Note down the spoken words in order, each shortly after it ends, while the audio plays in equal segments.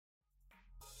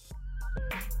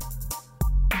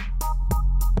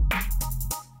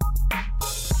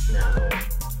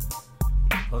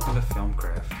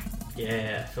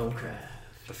Yeah, Filmcraft.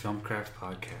 The Filmcraft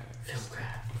podcast.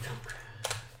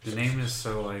 Filmcraft. The name is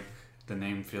so like the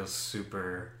name feels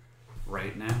super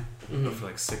right now. Mm-hmm. But for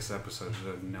like 6 episodes,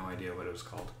 I had no idea what it was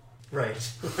called.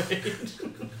 Right.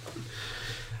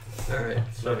 All right.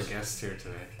 So I have a guest here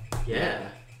today. Yeah.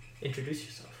 Introduce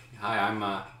yourself. Hi,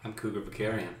 I'm Cougar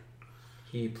Vicarian.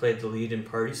 He played the lead in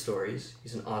Party Stories.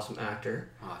 He's an awesome actor.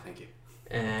 Oh, thank you.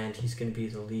 And he's going to be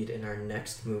the lead in our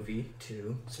next movie,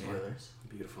 too. Spoilers.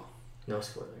 Beautiful. No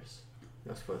spoilers.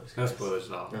 No spoilers. No guys. spoilers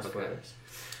at all. No Okay. spoilers.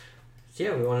 So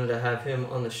yeah, we wanted to have him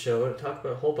on the show to talk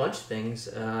about a whole bunch of things,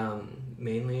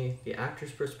 mainly the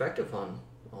actor's perspective on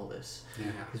all this. Yeah.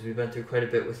 Because we've been through quite a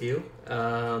bit with you.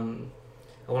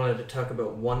 I wanted to talk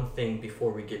about one thing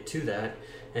before we get to that,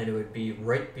 and it would be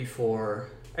right before...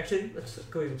 Actually, let's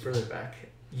go even further back.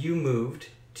 You moved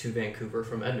to Vancouver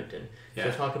from Edmonton.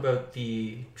 Yeah. So talk about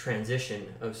the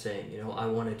transition of saying, I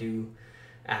want to do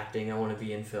acting, I want to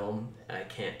be in film, and I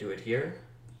can't do it here.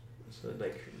 So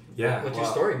what's your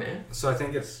story, man? So I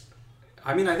think it's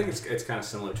kind of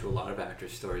similar to a lot of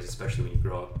actors' stories, especially when you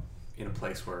grow up in a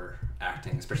place where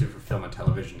acting, especially for film and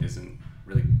television, isn't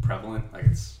really prevalent. Like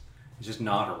it's just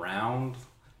not around.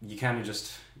 You kind of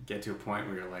just get to a point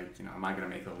where you're like, am I going to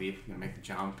make the leap? Am I going to make the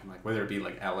jump? And like whether it be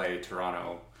like LA,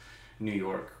 Toronto, New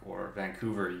York, or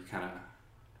Vancouver, you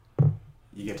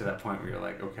get to that point where you're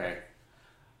like, okay,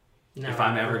 if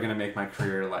I'm ever going to make my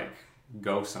career like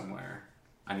go somewhere,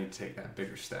 I need to take that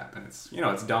bigger step. And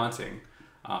it's daunting.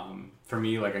 For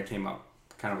me, like I came up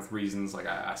kind of with reasons, like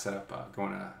I set up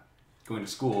going to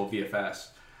school, VFS,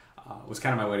 was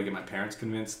kind of my way to get my parents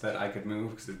convinced that I could move,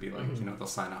 because it'd be like, they'll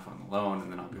sign off on the loan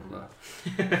and then I'll be able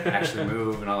to actually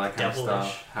move and all that kind of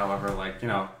stuff. However,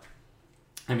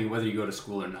 whether you go to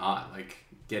school or not, like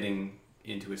getting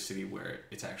into a city where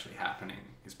it's actually happening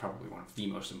is probably one of the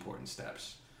most important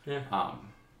steps. Yeah.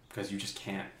 Because you just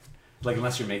can't, like,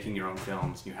 unless you're making your own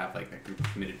films, you have like a group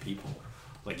of committed people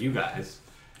like you guys,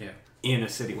 in a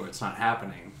city where it's not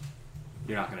happening,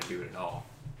 you're not going to do it at all.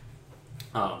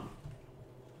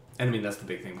 And I mean, that's the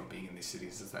big thing about being in these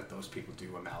cities, is that those people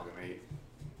do amalgamate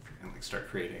and like start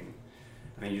creating,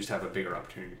 and then you just have a bigger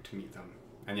opportunity to meet them.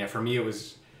 And yeah, for me,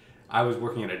 I was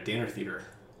working at a dinner theater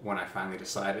when I finally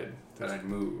decided that I'd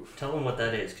move. Tell them what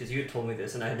that is, because you had told me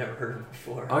this and I had never heard of it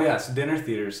before. Oh yeah, so dinner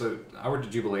theater. So I worked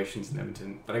at Jubilations in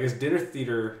Edmonton, but I guess dinner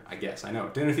theater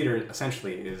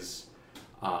essentially is,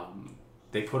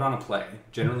 they put on a play,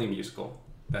 generally a musical,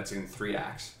 that's in 3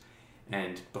 acts.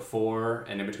 And before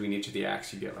and in between each of the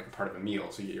acts, you get like a part of a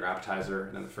meal. So you get your appetizer,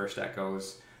 and then the first act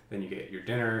goes, then you get your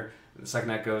dinner, and the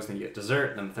second act goes, then you get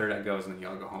dessert, and then the third act goes, and then you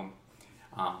all go home.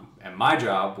 And my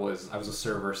job was, I was a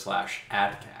server /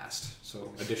 ad cast,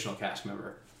 so additional cast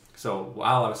member. So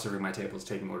while I was serving my tables,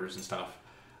 taking orders and stuff,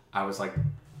 I was like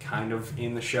kind of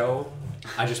in the show.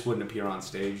 I just wouldn't appear on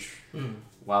stage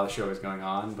while the show was going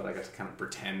on, but I got to kind of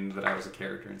pretend that I was a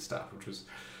character and stuff, which was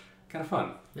kind of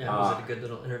fun. Yeah, was it a good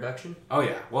little introduction? Oh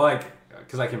yeah, well,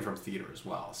 because I came from theater as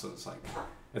well, so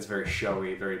it's very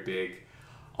showy, very big.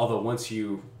 Although once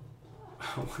you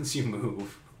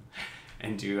move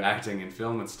and do acting and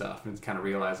film and stuff, and kind of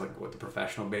realize like what the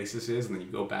professional basis is, and then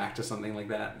you go back to something like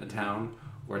that in a town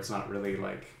where it's not really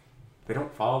like, they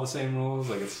don't follow the same rules.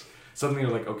 Like it's suddenly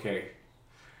you're like, okay,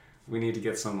 we need to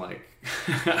get some like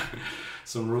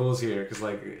some rules here, because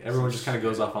like everyone just kind of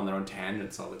goes off on their own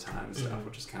tangents all the time and stuff,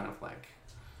 which is kind of like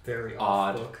very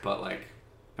odd. Off-book. But like,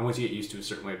 and once you get used to a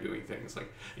certain way of doing things,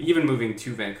 like even moving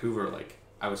to Vancouver, like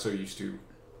I was so used to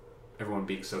everyone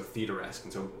being so theater-esque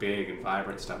and so big and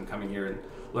vibrant and stuff, and coming here and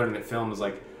learning that film is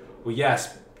like, well,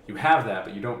 yes, you have that,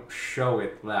 but you don't show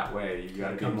it that way. You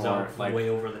got to be more like way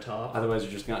over the top. Otherwise,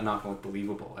 you're just not going to look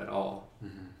believable at all,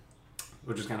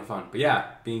 which is kind of fun. But yeah,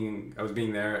 I was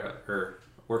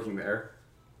working there,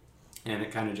 and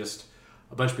it kind of just,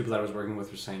 a bunch of people that I was working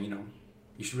with were saying,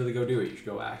 you should really go do it. You should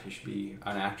go act. You should be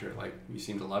an actor. Like, you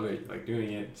seem to love it. You like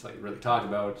doing it. It's like really talked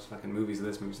about. It's fucking movies of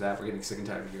this, movies of that. We're getting sick and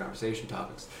tired of your conversation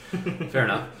topics. Fair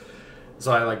enough.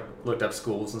 So I like looked up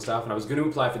schools and stuff, and I was going to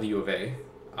apply for the U of A,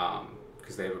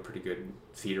 because they have a pretty good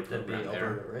theater program there.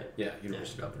 Alberta, right? Yeah,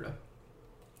 University of Alberta.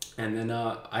 And then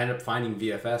I ended up finding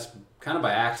VFS kind of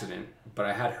by accident, but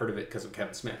I had heard of it because of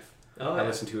Kevin Smith. Oh, I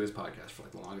listened to his podcast for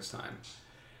like the longest time.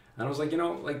 And I was like,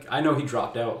 I know he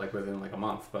dropped out like within like a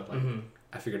month, but like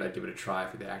I figured I'd give it a try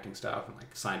for the acting stuff, and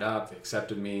like signed up. They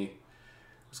accepted me. It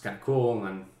was kind of cool, and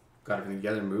then got everything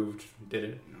together, moved, did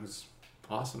it, and it was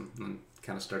awesome. And then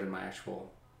kind of started my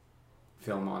actual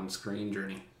film on screen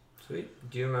journey. Sweet.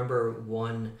 Do you remember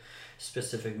one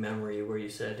specific memory where you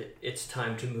said it's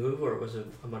time to move, or it was a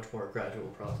much more gradual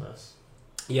process?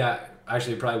 Yeah,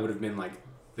 actually, it probably would have been like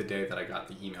the day that I got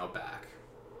the email back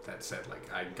that said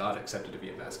like I got accepted to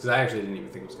VFS, because I actually didn't even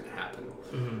think it was going to happen.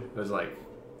 It was like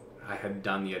I had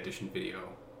done the audition video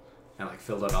and like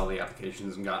filled out all the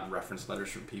applications and gotten reference letters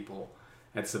from people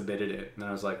and submitted it, and then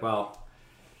I was like, well,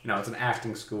 you know, it's an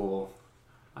acting school.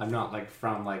 I'm not like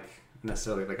from like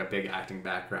necessarily like a big acting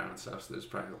background and stuff, so there's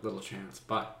probably a little chance.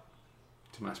 But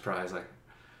to my surprise, like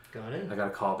I got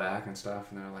a call back and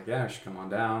stuff, and they're like, yeah, you should come on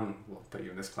down. We'll put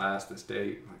you in this class, this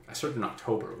date. Like I started in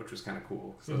October, which was kind of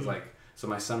cool. So it's like, so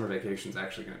my summer vacation's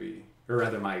actually going to be, or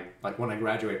rather my, like when I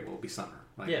graduate will be summer.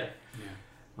 Like, yeah.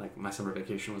 Like my summer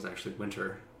vacation was actually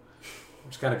winter,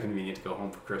 which is kind of convenient to go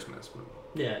home for Christmas. But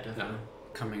yeah, definitely. Yeah.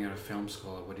 Coming out of film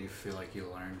school, what do you feel like you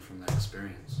learned from that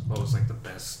experience? What was like the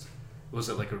best? Was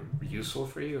it like useful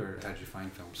for you, or how'd you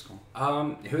find film school?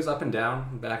 It was up and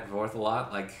down, back and forth a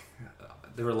lot. Like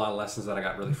there were a lot of lessons that I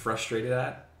got really frustrated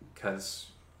at, because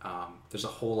there's a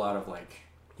whole lot of like,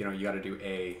 you know, you got to do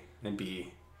A and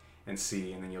B and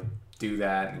C, and then you'll do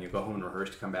that, and you go home and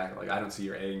rehearse to come back. Like I don't see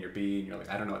your A and your B, and you're like,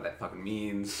 I don't know what that fucking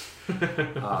means.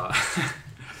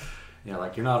 You know,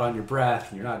 like you're not on your breath,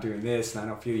 and you're not doing this, and I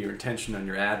don't feel your intention on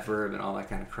your adverb and all that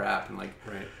kind of crap. And like,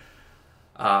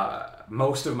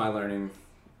 most of my learning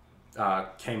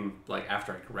came like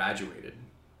after I graduated,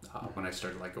 when I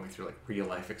started like going through like real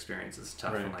life experiences and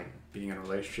stuff, and like being in a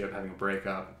relationship, having a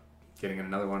breakup, getting in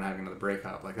another one, having another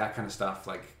breakup, like that kind of stuff,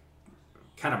 like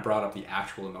kind of brought up the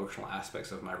actual emotional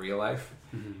aspects of my real life.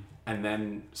 And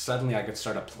then suddenly I could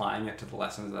start applying it to the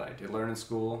lessons that I did learn in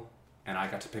school. And I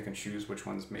got to pick and choose which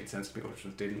ones made sense to me, which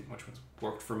ones didn't, which ones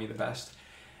worked for me the best.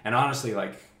 And honestly,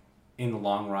 like, in the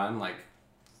long run, like,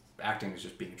 acting is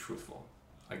just being truthful.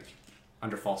 Like,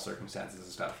 under false circumstances and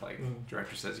stuff. Like,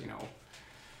 director says, you know,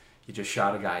 you just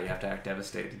shot a guy, you have to act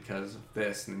devastated because of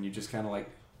this. And then you just kind of, like,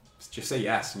 just say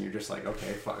yes. And you're just like,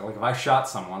 okay, fuck. Like, if I shot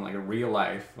someone, like, in real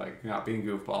life, like, not being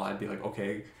goofball, I'd be like,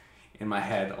 okay, in my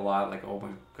head a lot, like, oh my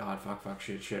God, fuck,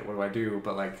 shit, what do I do?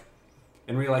 But, like,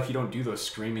 in real life, you don't do those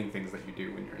screaming things that you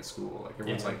do when you're in school. Like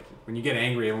everyone's like, when you get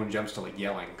angry, everyone jumps to like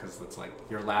yelling because it's like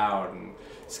you're loud and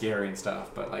scary and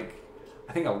stuff. But like,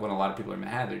 I think when a lot of people are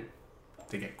mad,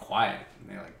 they get quiet and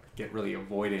they like get really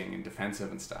avoiding and defensive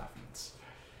and stuff. And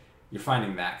you're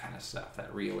finding that kind of stuff,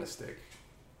 that realistic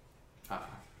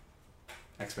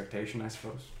expectation, I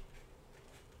suppose.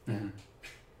 Mm-hmm.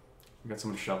 We got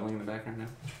someone shoveling in the background now.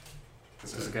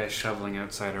 There's a guy shoveling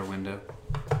outside our window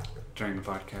during the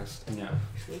podcast. Yeah.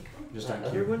 Just on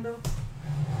other window?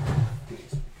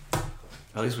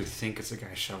 At least we think it's a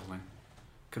guy shoveling.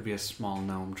 Could be a small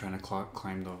gnome trying to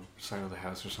climb the side of the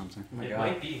house or something. Oh it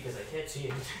might be because I can't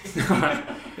see it.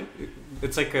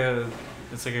 It's like a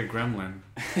gremlin.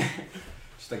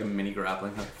 Just like a mini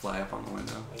grappling hook fly up on the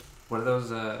window. What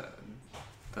are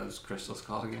those crystals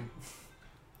called again?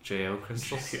 JO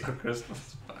crystals? JO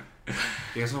crystals? Fuck.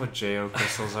 You guys know what JO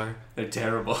crystals are? They're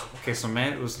terrible. Okay, so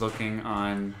Matt was looking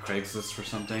on Craigslist for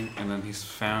something, and then he's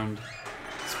found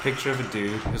this picture of a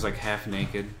dude who's like half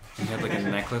naked. He had like a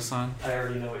necklace on. I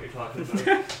already know what you're talking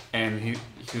about. And he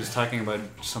was talking about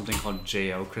something called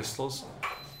JO crystals.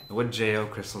 What JO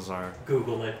crystals are?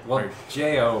 Google it. Well,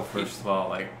 JO, first of all,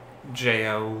 like,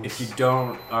 JO. if you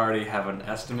don't already have an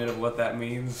estimate of what that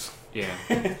means. Yeah.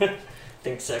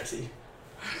 Think sexy.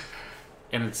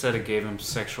 And it said it gave him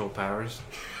sexual powers.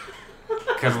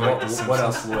 Kind of like what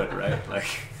else would, right?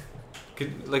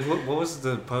 Like, what was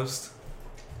the post?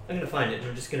 I'm gonna find it and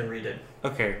I'm just gonna read it.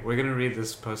 Okay, we're gonna read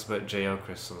this post about JO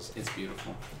crystals. it's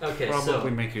beautiful. Okay, Probably so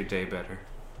make your day better.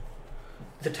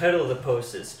 the title of the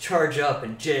post is Charge Up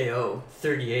in JO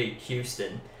 38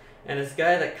 Houston. And it's a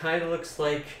guy that kind of looks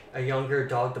like a younger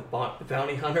Dog the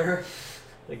Bounty Hunter.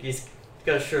 Like he's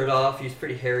got a shirt off, he's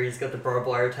pretty hairy, he's got the barbed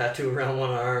wire tattoo around one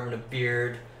arm and a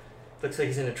beard. Looks like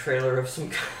he's in a trailer of some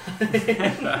kind.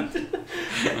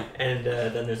 And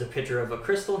then there's a picture of a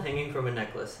crystal hanging from a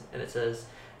necklace. And it says,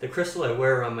 the crystal I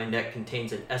wear around my neck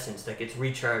contains an essence that gets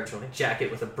recharged when I jack it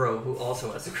with a bro who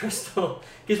also has a crystal.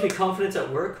 Gives me confidence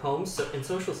at work, home, and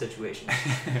social situations.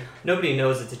 Nobody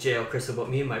knows it's a JL crystal but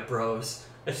me and my bros.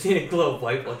 I've seen it glow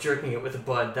white while jerking it with a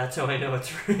bud. That's how I know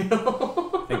it's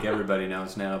real. I think everybody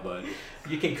knows now, bud.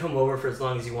 You can come over for as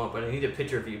long as you want, but I need a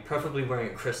picture of you, preferably wearing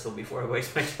a crystal before I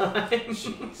waste my time.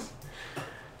 Jeez.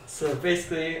 So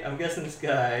basically, I'm guessing this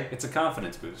guy... It's a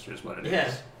confidence booster is what it is.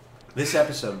 Yeah. This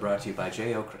episode brought to you by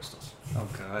JO Crystals. Oh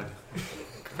God.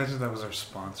 Imagine that was our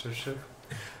sponsorship.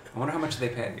 I wonder how much they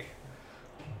pay.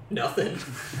 Nothing.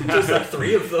 Just like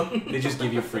 3 of them. They just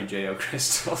give you free JO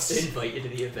crystals. They invite you to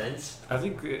the events. I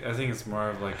think it's more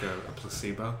of like a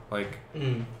placebo. Like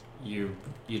you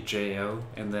JO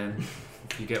and then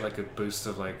you get like a boost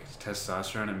of like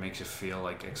testosterone and it makes you feel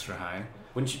like extra high.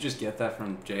 Wouldn't you just get that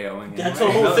from J-O-ing? That's the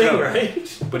anyway? whole thing, no.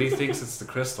 right? But he thinks it's the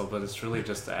crystal, but it's really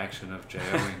just the action of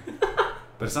J-O-ing.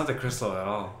 But it's not the crystal at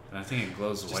all. And I think it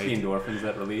glows Just white. the endorphins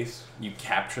that release. You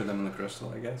capture them in the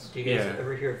crystal, I guess. Do you guys Yeah.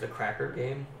 ever hear of the cracker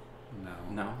game? No.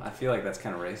 No, I feel like that's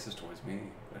kind of racist towards me.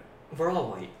 But... We're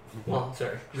all white. Well,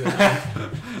 sorry.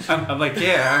 I'm like,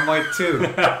 yeah, I'm white too.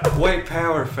 White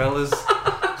power, fellas.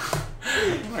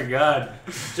 Oh my god.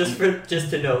 just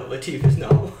to note, Latif is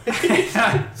not white.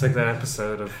 It's like that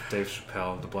episode of Dave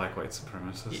Chappelle, The Black White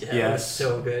Supremacist. Yeah, Yes.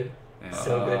 so good. Yeah.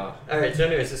 So good. Alright, so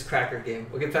anyways, this cracker game.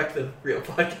 We'll get back to the real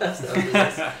podcast after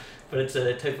this. But it's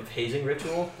a type of hazing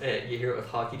ritual. You hear it with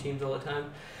hockey teams all the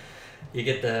time. You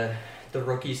get the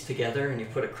rookies together and you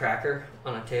put a cracker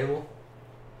on a table.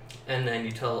 And then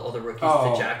you tell all the rookies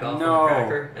to jack off on the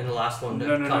cracker. And the last one to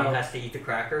come has to eat the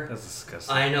cracker. That's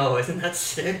disgusting. I know, isn't that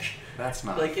sick? That's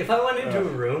not... Like, if I went into a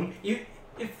room,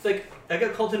 if I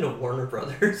got called into Warner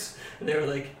Brothers, and they were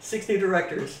like, 6 new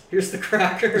directors, here's the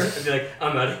cracker, I'd be like,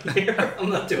 I'm out of here, I'm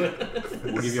not doing this.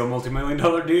 We'll give you a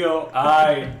multi-million-dollar deal.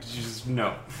 I just...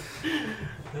 No.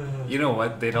 You know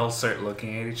what? They'd all start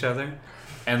looking at each other.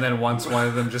 And then once one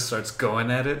of them just starts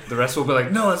going at it, the rest will be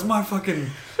like, no, it's my fucking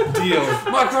deal.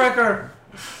 My cracker!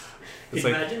 It's Can you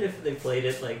like, imagine if they played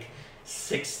it like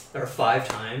 6 or 5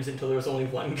 times until there was only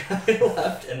one guy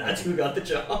left, and that's who got the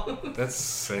job? that's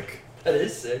sick. That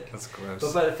is sick. That's gross.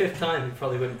 But by the 5th time, you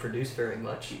probably wouldn't produce very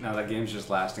much. No, that game's just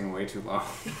lasting way too long.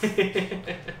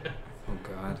 Oh,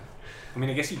 God. I mean,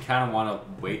 I guess you kind of want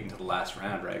to wait until the last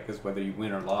round, right? Because whether you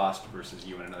win or lost versus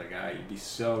you and another guy, you'd be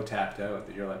so tapped out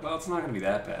that you're like, well, it's not going to be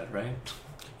that bad, right?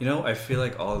 You know, I feel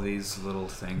like all these little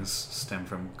things stem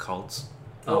from cults.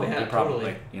 Oh, yeah,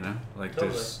 totally. You know, like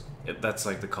Totally. that's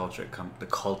like the culture. The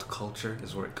cult culture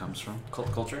is where it comes from.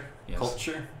 Cult culture? Yes.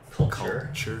 Culture? Culture.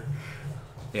 Culture.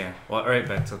 Yeah. Well, all right.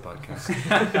 Back to the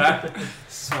podcast.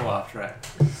 So off track.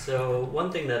 So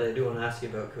one thing that I do want to ask you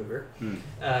about, Cougar,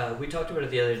 we talked about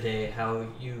it the other day, how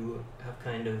you have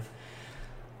kind of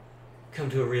come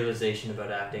to a realization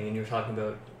about acting, and you were talking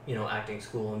about, you know, acting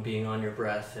school and being on your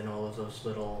breath and all of those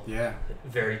little Yeah.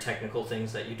 very technical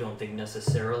things that you don't think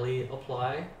necessarily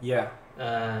apply. Yeah.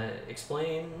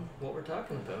 Explain what we're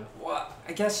talking about. Well,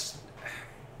 I guess,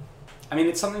 I mean,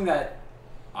 it's something that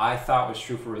I thought was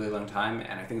true for a really long time,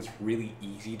 and I think it's really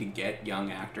easy to get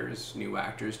young actors, new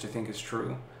actors, to think is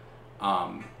true.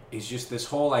 Is just this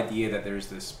whole idea that there's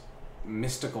this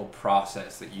mystical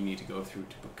process that you need to go through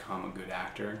to become a good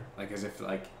actor, like as if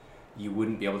like you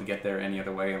wouldn't be able to get there any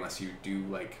other way unless you do,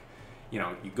 like, you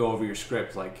know, you go over your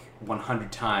script like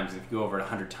 100 times. If you go over it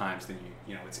 100 times, then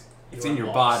you know it's in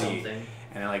your body, something.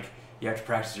 and like you have to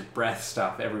practice your breath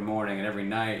stuff every morning and every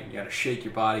night. You got to shake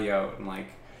your body out, and like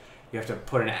you have to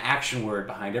put an action word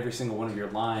behind every single one of your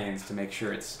lines to make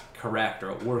sure it's correct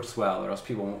or it works well, or else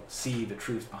people won't see the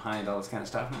truth behind all this kind of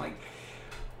stuff. And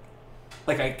like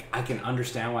I can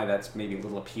understand why that's maybe a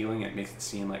little appealing. It makes it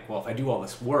seem like, well, if I do all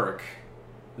this work,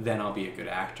 then I'll be a good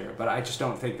actor. But I just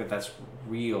don't think that that's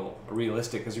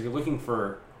realistic, because if you're looking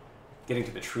for getting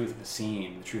to the truth of the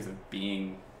scene, the truth of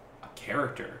being a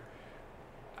character,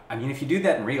 I mean, if you do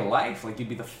that in real life, like, you'd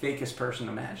be the fakest person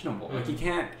imaginable. Like,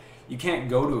 you can't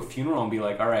go to a funeral and be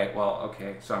like, all right, well,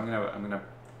 okay, so I'm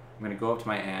gonna go up to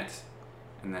my aunt,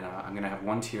 and then I'm gonna have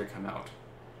one tear come out,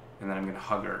 and then I'm gonna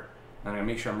hug her, and I'm gonna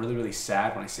make sure I'm really, really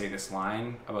sad when I say this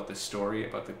line about this story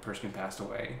about the person who passed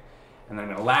away, and then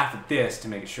I'm gonna laugh at this to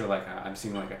make sure like I'm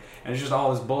seeming like and it's just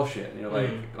all this bullshit. You know,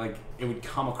 like it would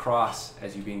come across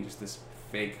as you being just this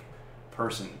fake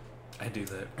person. I do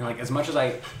that. And like, as much as I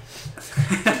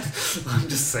I'm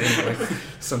just saying, like,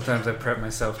 sometimes I prep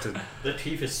myself to. The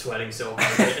teeth is sweating so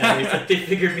hard right now. He's like, they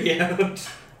figured me out.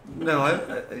 No,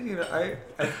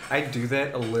 I do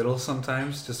that a little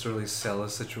sometimes, just to really sell a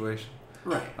situation.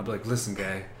 right. I'll be like, listen,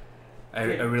 guy, I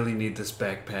really need this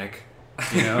backpack,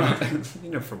 you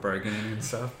know, for bargaining and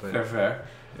stuff. But Fair.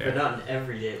 yeah. But not in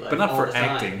everyday life. But not all for the time.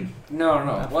 acting. No.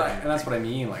 Not Well, for and that's what I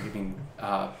mean. Like, I mean,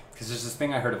 because there's this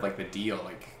thing I heard of, like, the deal.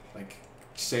 Like,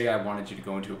 say I wanted you to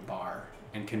go into a bar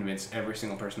and convince every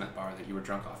single person at that bar that you were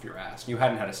drunk off your ass. You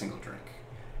hadn't had a single drink.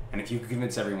 And if you could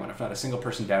convince everyone, if not a single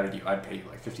person doubted you, I'd pay you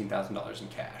like $15,000 in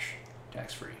cash,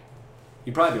 tax-free.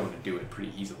 You'd probably be able to do it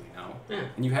pretty easily, no? Yeah.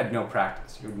 And you had no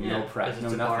practice. You had no prep, because no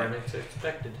it's a nothing. bar and it's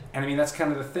expected. And I mean, that's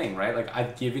kind of the thing, right? Like,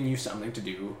 I've given you something to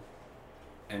do,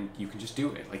 and you can just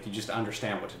do it. Like, you just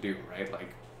understand what to do, right? Like,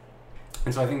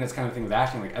 and so I think that's kind of the thing with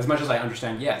acting. Like, as much as I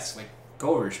understand, yes, like,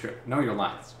 go over your script, know your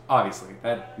lines. Obviously,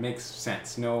 that makes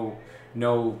sense. Know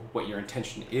what your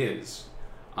intention is.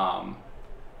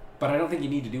 But I don't think you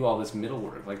need to do all this middle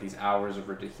work, like these hours of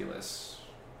ridiculous,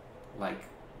 like,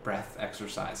 breath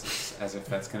exercises as if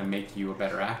that's going to make you a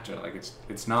better actor. Like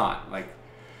it's not. Like,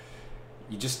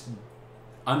 you just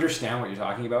understand what you're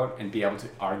talking about and be able to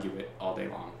argue it all day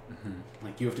long.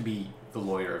 Like, you have to be the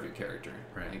lawyer of your character.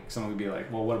 Right. Like, someone would be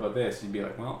like, well, what about this? You'd be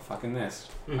like, well, fucking this.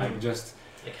 Like, just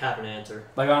like have an answer.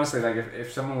 like, honestly, like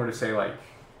if someone were to say like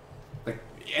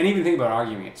and even think about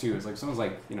arguing it too. It's like someone's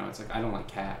like, you know, it's like, I don't like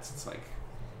cats. It's like,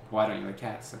 why don't you like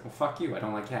cats? Like, well, fuck you. I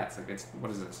don't like cats. Like, it's, what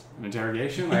is this, an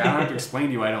interrogation? Like, I don't have to explain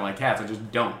to you I don't like cats. I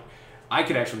just don't. I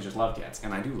could actually just love cats,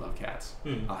 and I do love cats.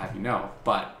 I'll have you know.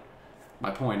 But my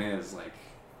point is, like,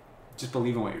 just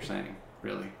believe in what you're saying.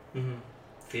 Really.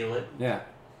 Feel it. Yeah.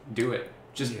 Do it.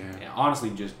 Just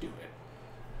honestly, just do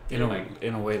it.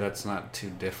 In a way that's not too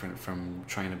different from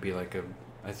trying to be like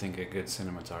I think a good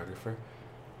cinematographer.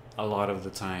 A lot of the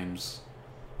times,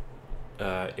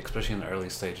 especially in the early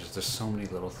stages, there's so many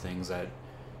little things that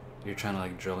you're trying to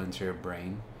like drill into your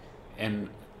brain, and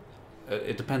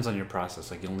it depends on your process.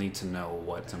 Like, you'll need to know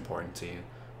what's important to you,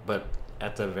 but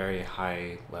at the very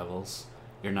high levels,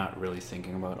 you're not really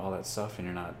thinking about all that stuff, and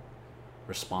you're not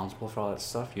responsible for all that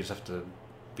stuff. You just have to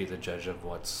be the judge of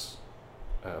what's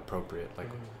appropriate. Like,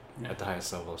 at the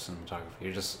highest level of cinematography,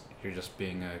 you're just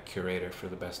being a curator for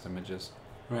the best images.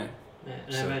 Right. Yeah,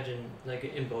 and I imagine, like,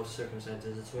 in both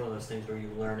circumstances, it's one of those things where you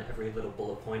learn every little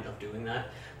bullet point of doing that,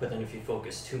 but then if you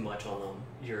focus too much on them,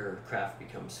 your craft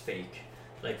becomes fake.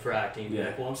 Like, for acting, you'd be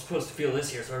like, well, I'm supposed to feel this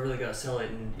here, so I really gotta sell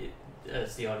it, and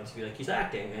as the audience, you'd be like, he's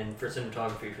acting. And for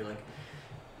cinematography, if you're like,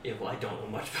 yeah, well, I don't know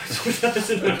much about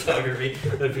cinematography,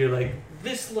 but if you're like,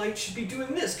 this light should be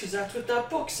doing this, because that's what that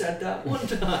book said that one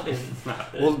time.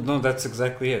 Well, no, that's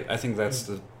exactly it. I think that's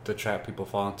the trap people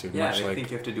fall into. Yeah, much they like,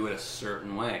 think you have to do it a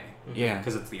certain way. Yeah.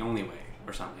 Because it's the only way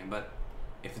or something. But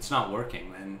if it's not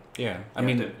working, then I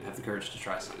mean, have the courage to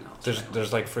try something else.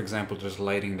 There's like, for example, there's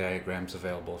lighting diagrams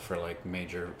available for like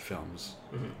major films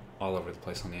all over the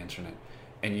place on the internet,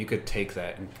 and you could take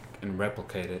that and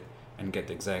replicate it and get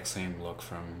the exact same look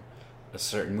from a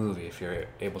certain movie if you're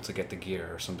able to get the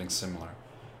gear or something similar.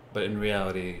 But in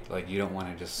reality, like, you don't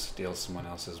want to just steal someone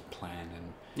else's plan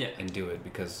and do it,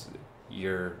 because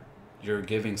you're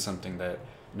giving something that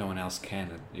no one else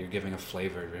can. You're giving a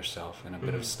flavor of yourself and a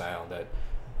bit of style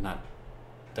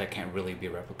that can't really be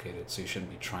replicated. So you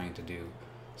shouldn't be trying to do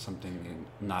something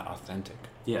not authentic.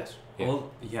 Yes. Yeah.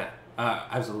 Well,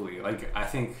 absolutely. Like, I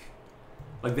think,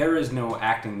 like, there is no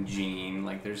acting gene.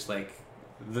 Like, there's like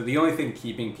the only thing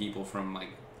keeping people from, like,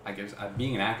 I guess,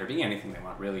 being an actor, being anything they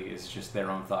want, really, is just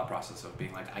their own thought process of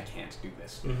being like, I can't do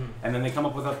this. And then they come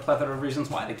up with a plethora of reasons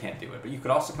why they can't do it. But you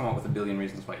could also come up with a billion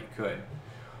reasons why you could.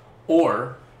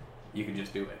 Or you could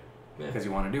just do it because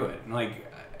you want to do it.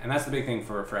 And that's the big thing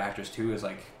for actors, too, is,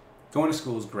 like, going to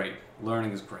school is great.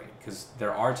 Learning is great, because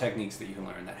there are techniques that you can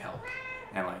learn that help.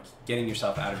 And, like, getting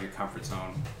yourself out of your comfort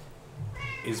zone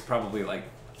is probably, like,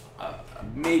 a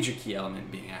major key element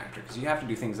in being an actor, because you have to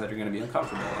do things that are going to be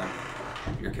uncomfortable,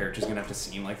 and your character's going to have to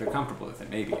seem like they're comfortable with it,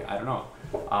 maybe. I don't know.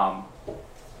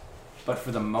 But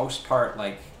for the most part,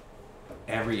 like,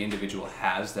 every individual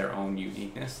has their own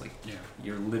uniqueness. Like,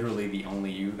 you're literally the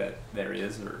only you that there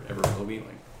is or ever will be.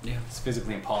 Like, it's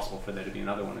physically impossible for there to be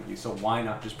another one of you. So why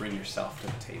not just bring yourself to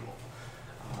the table?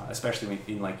 Especially when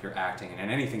in, like, your acting and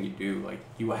anything you do. Like,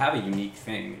 you have a unique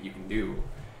thing that you can do.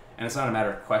 And it's not a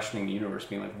matter of questioning the universe,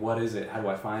 being like, what is it? How do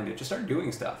I find it? Just start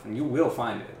doing stuff, and you will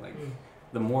find it. Like,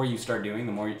 the more you start doing,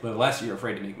 the less you're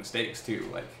afraid to make mistakes, too.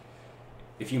 Like,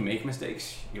 if you make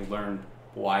mistakes, you'll learn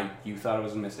why you thought it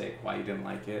was a mistake, why you didn't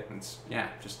like it. And it's,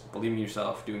 just believing in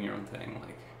yourself, doing your own thing.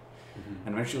 Like,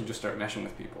 and eventually you'll just start meshing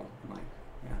with people. And, like,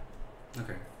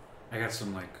 Okay. I got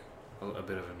some, like, a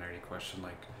bit of a nerdy question.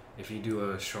 Like, if you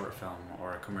do a short film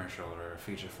or a commercial or a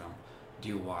feature film, do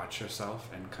you watch yourself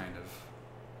and kind of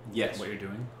what you're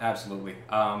doing? Absolutely.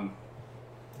 I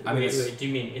mean, wait, do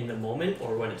you mean in the moment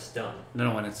or when it's done?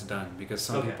 No, when it's done, because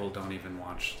some people don't even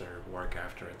watch their work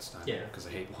after it's done. Yeah. Because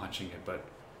they hate watching it, but...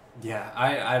 Yeah,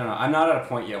 I don't know. I'm not at a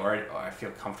point yet where I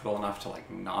feel comfortable enough to, like,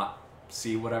 not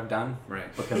see what I've done.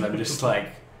 Right. Because I'm just, like...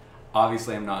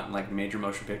 Obviously, I'm not in, like, major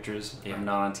motion pictures. Yeah. I'm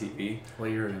not on TV. Well,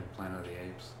 you're in Planet of the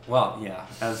Apes. Well, yeah.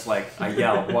 As, like, I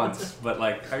yelled once. But,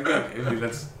 like,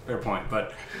 that's a fair point.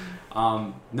 But,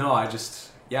 no, I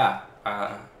just... Yeah.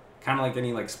 Kind of like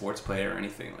any, like, sports play or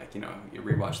anything. Like, you know, you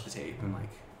rewatch the tape and, like,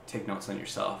 take notes on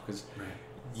yourself. Because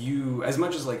you... As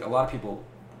much as, like, a lot of people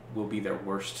will be their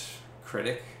worst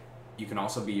critic, you can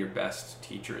also be your best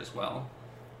teacher as well.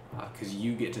 Because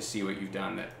you get to see what you've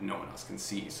done that no one else can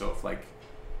see. So if, like...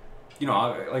 you know,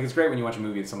 like it's great when you watch a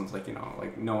movie and someone's like, you know,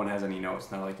 like no one has any notes.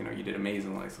 And they're like, you know, you did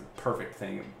amazing, like it's a perfect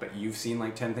thing, but you've seen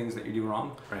like 10 things that you do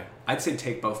wrong. Right. I'd say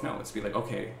take both notes. Be like,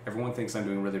 okay, everyone thinks I'm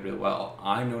doing really, really well.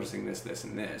 I'm noticing this, this,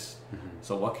 and this. Mm-hmm.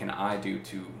 So what can I do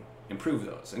to improve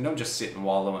those? And don't just sit and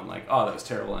wallow and like, oh, that was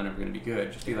terrible, I'm never going to be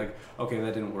good. Just be like, okay,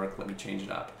 that didn't work, let me change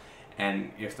it up.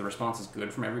 And if the response is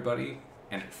good from everybody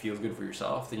and it feels good for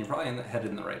yourself, then you're probably headed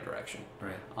in the right direction.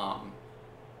 Right.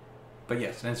 But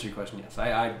yes, to answer your question, yes,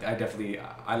 I definitely,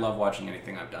 I love watching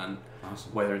anything I've done,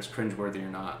 Awesome. whether it's cringeworthy or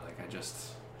not. Like I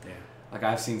just, Yeah. like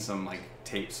I've seen some like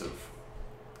tapes of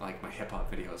like my hip hop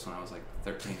videos when I was like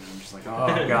 13, and I'm just like,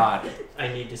 oh god. I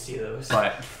need to see those.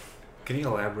 But Can you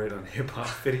elaborate on hip hop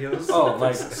videos? oh,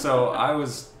 like so I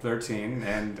was 13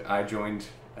 and I joined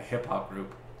a hip hop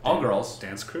group, all girls.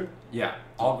 Dance crew? Yeah,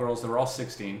 all girls. They were all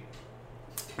 16.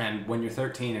 And when you're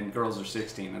 13 and girls are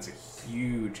 16, that's a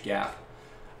huge gap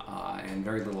and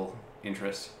very little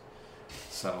interest.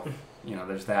 So, you know,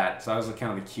 there's that. So I was like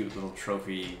kind of the cute little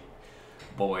trophy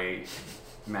boy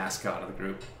mascot of the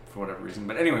group for whatever reason.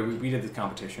 But anyway, we did this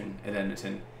competition at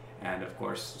Edmonton, and of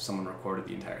course, someone recorded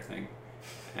the entire thing.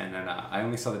 And then I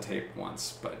only saw the tape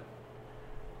once, but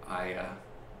I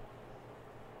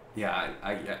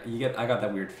got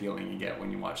that weird feeling you get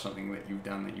when you watch something that you've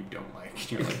done that you don't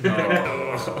like. You're like,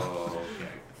 oh,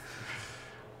 okay.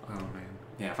 Oh, man.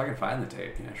 Yeah, if I can find the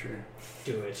tape, yeah, sure.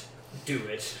 Do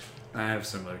it. I have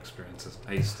similar experiences.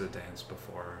 I used to dance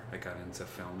before I got into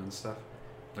film and stuff,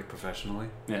 like professionally.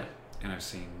 Yeah. And I've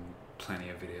seen plenty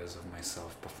of videos of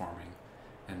myself performing.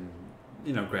 And,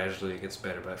 you know, gradually it gets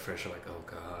better, but at first you're like, oh,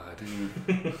 God.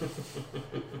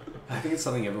 I think it's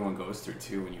something everyone goes through,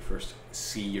 too, when you first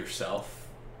see yourself,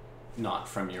 not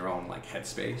from your own, like,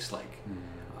 headspace. Like,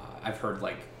 I've heard,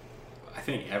 like, I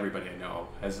think everybody I know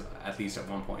has at least at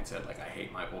one point said, like, I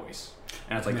hate my voice.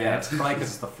 And it's like, yeah, it's probably because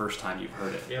it's the first time you've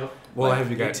heard it. Yep. Well, like, have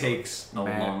you it guys... takes a long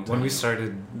time. When we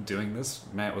started doing this,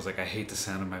 Matt was like, I hate the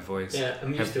sound of my voice. Yeah,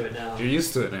 I'm used to it now. You're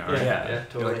used to it now, right? Yeah,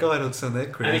 totally. You're like, oh, I don't sound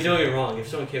that crazy. I mean, don't get me wrong. If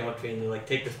someone came up to me and they're like,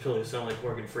 take this pill, you sound like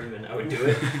Morgan Freeman, I would do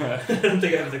it. I don't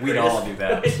think I have the We'd greatest all do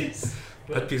that. voice,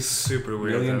 but That'd be super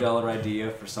weird. $1 million though. idea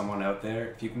for someone out there.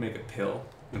 If you can make a pill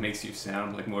that makes you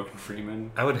sound like Morgan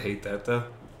Freeman. I would hate that, though.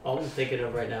 all I'm thinking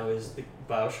of right now is the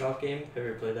BioShock game. Have you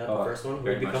ever played that? Oh, The first one? Where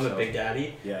very you become much a so. Big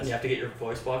Daddy Yes. and you have to get your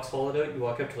voice box hollowed out. You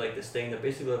walk up to like this thing that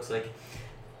basically looks like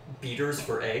beaters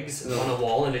for eggs on a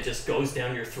wall, and it just goes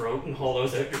down your throat and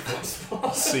hollows out your voice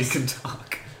box. So you can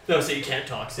talk. No, so you can't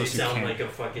talk, so Oh, you so you sound can't. like a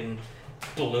fucking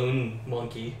balloon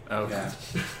monkey. Oh, Yeah.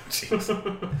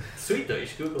 jeez. Sweet though, you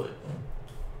should Google it.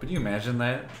 But you imagine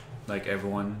that? Like,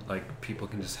 everyone, like, people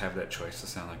can just have that choice to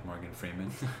sound like Morgan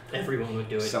Freeman. Everyone would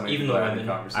do it, So many even the people having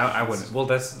women. conversations. I wouldn't. Well,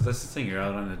 that's the thing. You're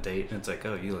out on a date, and it's like,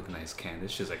 oh, you look nice,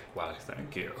 Candace. She's like, wow,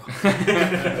 thank you.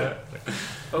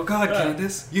 Oh, God,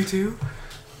 Candace, you too?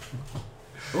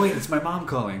 Wait, it's my mom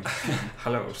calling.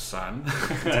 Hello, son.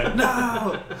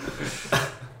 No!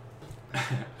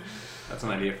 That's an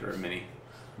idea for a mini.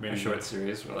 A short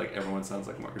series where like everyone sounds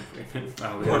like Morgan Freeman.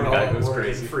 Oh, we, We're we, all that goes Morgan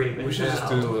crazy. Freeman we should just now.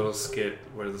 do a little skit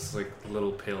where this is like a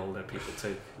little pill that people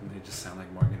take, and they just sound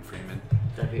like Morgan Freeman.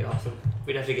 That'd be awesome.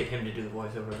 We'd have to get him to do the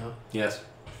voiceover though. Yes.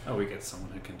 Oh, we get someone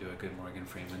who can do a good Morgan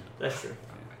Freeman. That's true.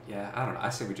 Yeah, I don't know. I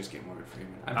say we just get Morgan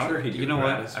Freeman. I'm I- sure he'd do You know it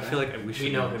what? gratis, I right? feel like we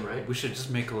should. know him, right? We should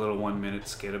just make a little 1-minute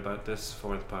skit about this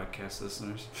for the podcast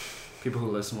listeners. People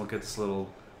who listen will get this little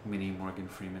mini Morgan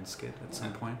Freeman skit at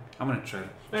some point. I'm gonna try to.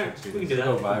 Alright, to we can this. do that.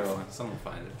 Go viral. Someone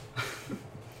find it.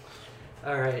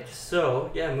 Alright, so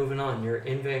yeah, moving on. You're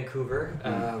in Vancouver.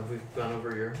 We've gone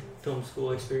over your film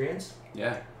school experience.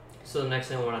 Yeah. So the next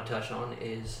thing I want to touch on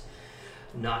is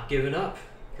not giving up,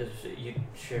 because you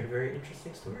shared a very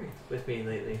interesting story with me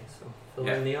lately. So fill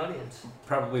Yeah. in the audience.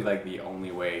 Probably like the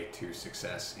only way to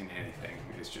success in anything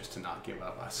is just to not give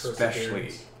up,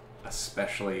 especially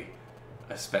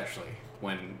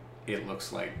when it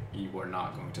looks like you are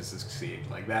not going to succeed.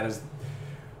 Like that is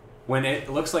when it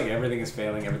looks like everything is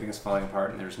failing, everything is falling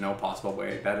apart, and there's no possible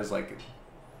way. That is like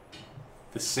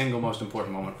the single most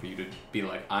important moment for you to be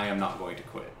like, I am not going to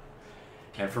quit.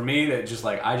 And for me, that just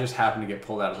like I just happened to get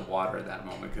pulled out of the water at that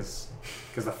moment because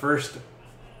the first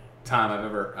time I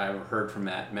ever heard from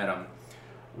Matt, met him,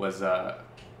 was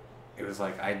it was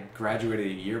like I graduated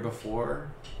a year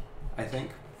before, I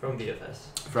think, From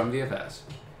VFS. from VFS,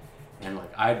 and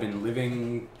like I'd been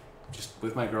living just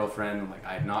with my girlfriend. Like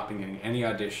I had not been getting any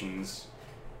auditions.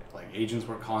 Like agents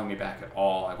weren't calling me back at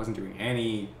all. I wasn't doing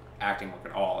any acting work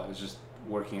at all. I was just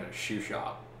working at a shoe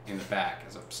shop in the back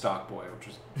as a stock boy, which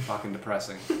was fucking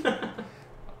depressing.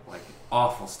 Like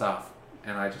awful stuff.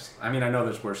 And I know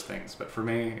there's worse things, but for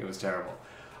me it was terrible.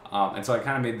 And so I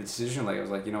kind of made the decision. Like I was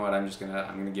like, you know what, I'm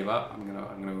gonna give up. I'm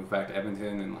gonna move back to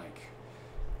Edmonton and like,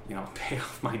 you know, pay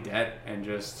off my debt and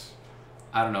just,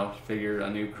 I don't know, figure a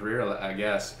new career, I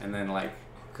guess. And then like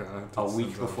a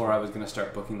week before I was gonna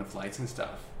start booking the flights and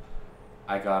stuff,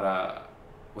 I got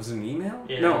was it an email?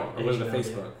 Yeah, no, or was it a email,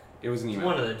 Facebook? Yeah. It was an email.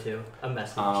 One of the two. A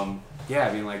message.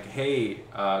 Yeah, being like, hey,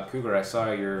 Cougar, I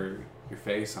saw your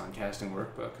face on Casting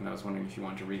Workbook, and I was wondering if you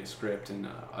wanted to read a script and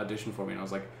audition for me. And I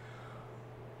was like,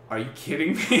 are you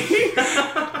kidding me?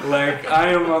 Like, I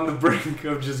am on the brink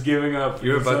of just giving up.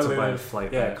 You were about to buy a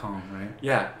flight yeah. back home, right?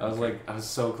 Yeah, I was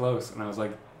so close, and I was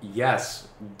like, yes,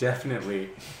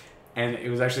 definitely. And it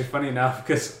was actually funny enough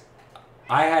because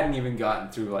I hadn't even gotten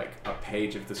through like a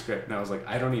page of the script, and I was like,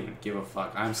 I don't even give a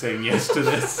fuck. I'm saying yes to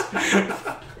this.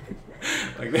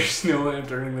 Like, there's no way I'm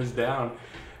turning this down.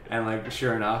 And like,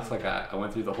 sure enough, like I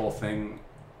went through the whole thing.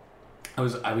 I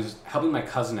was helping my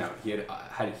cousin out. He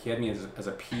had me as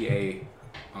a PA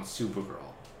on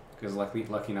Supergirl, because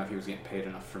lucky enough he was getting paid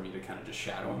enough for me to kind of just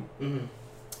shadow him. Mm-hmm.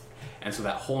 And so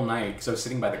that whole night, because I was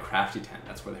sitting by the crafty tent,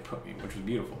 that's where they put me, which was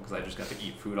beautiful because I just got to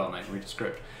eat food all night and read a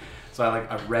script. So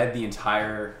I read the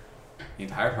entire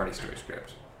Party Story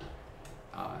script.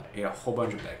 Ate a whole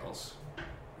bunch of bagels,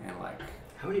 and like.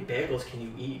 How many bagels can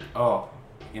you eat? Oh,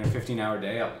 in a 15-hour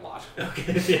day, a lot.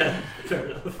 Okay, yeah, fair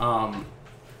enough.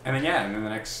 And then the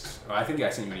next, I think I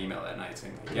sent you an email that night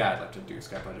saying, like, yeah, I'd like to do a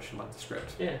Skype audition, love the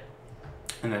script. Yeah.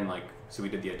 And then like, so we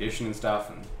did the audition and stuff,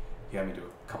 and he had me do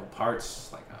a couple parts,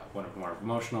 like one more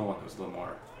emotional, one that was a little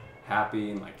more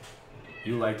happy, and like.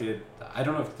 You liked it. I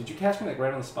don't know. Did you cast me like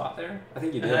right on the spot there? I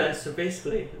think you did. So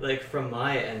basically, like from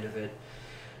my end of it,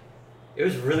 it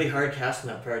was really hard casting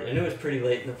that part, and it was pretty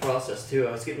late in the process too.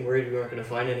 I was getting worried we weren't going to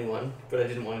find anyone, but I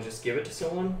didn't want to just give it to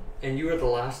someone. And you were the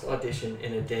last audition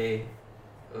in a day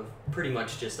of pretty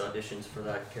much just auditions for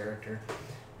that character,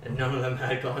 and none of them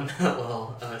had gone that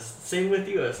well. Same with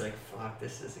you. I was like, fuck,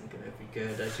 this isn't going to be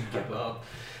good. I should give up.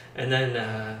 And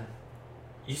then.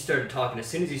 You started talking as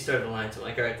soon as you started the lines. I'm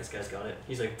like, all right, this guy's got it.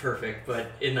 He's like, perfect.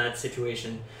 But in that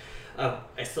situation, I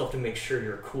still have to make sure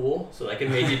you're cool. So like, I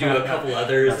made you do a couple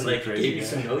others and like gave you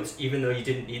some notes, even though you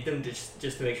didn't need them, just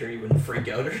to make sure you wouldn't freak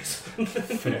out or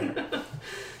something. Fair.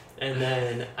 And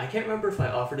then I can't remember if I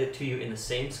offered it to you in the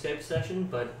same Skype session,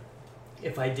 but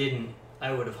if I didn't,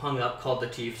 I would have hung up, called the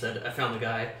chief, said I found the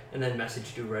guy, and then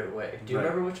messaged you right away. Do you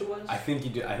remember which it was? I think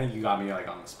you did. I think you got me like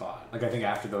on the spot. Like I think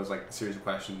after those like series of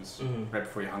questions, right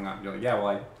before you hung up, you're like, yeah,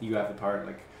 well, you have the part.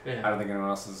 Like I don't think anyone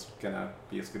else is gonna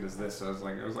be as good as this. So I was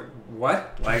like,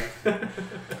 what? Like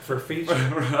for feature.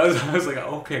 I was like,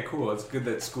 okay, cool. It's good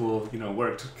that school,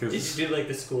 worked. Cause did you do like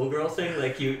the schoolgirl thing?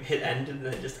 Like you hit end and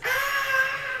then just.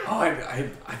 Oh,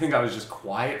 I think I was just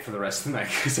quiet for the rest of the night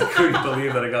because I couldn't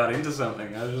believe that I got into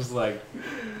something. I was just like,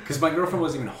 because my girlfriend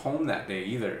wasn't even home that day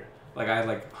either. Like I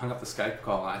like hung up the Skype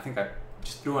call. And I think I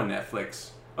just threw on Netflix.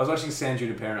 I was watching San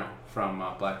Junipero from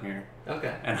Black Mirror.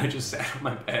 Okay. And I just sat on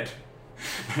my bed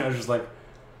and I was just like,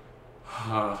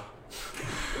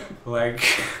 like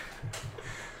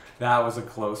that was a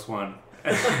close one.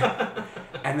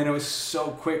 And then it was so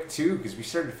quick too because we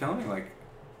started filming like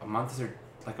a month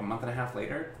and a half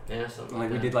later. Yeah, something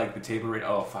like we did like the table read.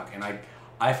 Oh fuck! And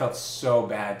I felt so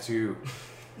bad too.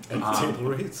 And the table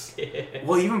reads.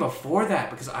 Well, even before that,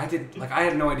 because I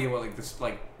had no idea what like this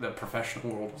like the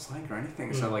professional world was like or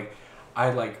anything. So like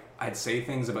I'd say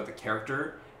things about the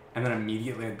character, and then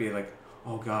immediately I'd be like,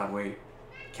 oh god, wait,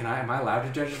 am I allowed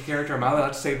to judge the character? Am I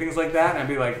allowed to say things like that? And I'd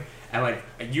be like. And like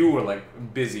you were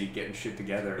like busy getting shit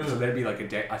together, so there'd be like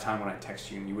a time when I'd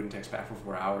text you and you wouldn't text back for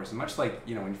 4 hours. And much like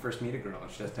when you first meet a girl and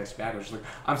she doesn't text back, I was just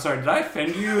like, I'm sorry, did I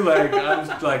offend you? Like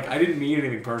I didn't mean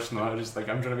anything personal. I was just like,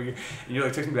 I'm trying to be. And you're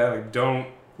like texting me back like, don't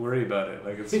worry about it,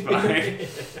 like it's fine.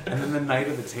 And then the night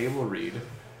of the table read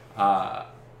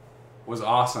was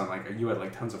awesome. Like you had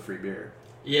like tons of free beer.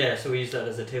 Yeah, so we used that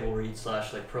as a table read /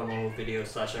 like promo video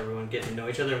 / everyone getting to know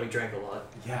each other, and we drank a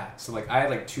lot. Yeah, so like I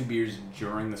had like 2 beers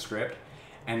during the script,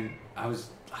 and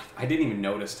I didn't even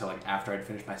notice till like after I'd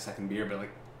finished my second beer, but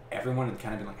like everyone had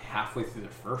kind of been like halfway through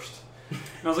their first. And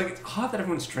I was like, it's odd that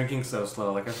everyone's drinking so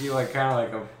slow. Like I feel like kind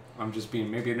of like I'm just being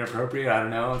maybe inappropriate, I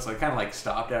don't know. So I kind of like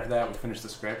stopped after that, we finished the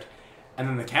script, and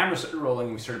then the camera started rolling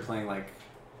and we started playing like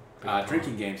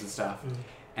drinking games and stuff.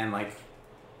 And like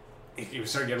it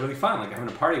started getting really fun, like having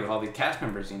a party with all these cast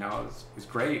members, it was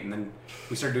great. And then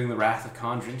we started doing the Wrath of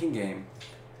Khan drinking game,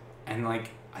 and like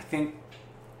I think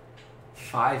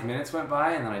 5 minutes went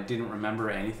by and then I didn't remember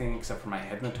anything except for my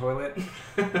head in the toilet,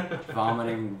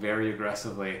 vomiting very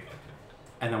aggressively,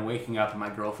 and then waking up and my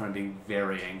girlfriend being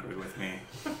very angry with me,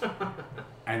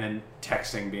 and then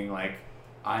texting being like,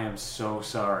 I am so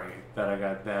sorry that I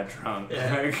got that drunk.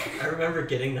 Yeah. Like, I remember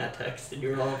getting that text and you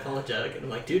were all apologetic and I'm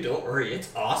like, dude, don't worry, it's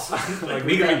awesome. Like,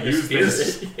 we we're got gonna this use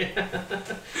this. spirit. Yeah.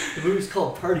 The movie's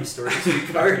called Party Stories. We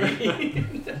party.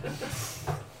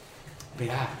 But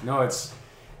yeah, no, it's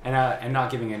and not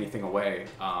giving anything away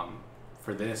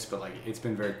for this, but like it's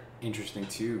been very interesting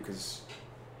too because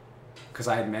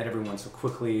I had met everyone so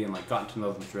quickly and like gotten to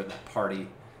know them through that party,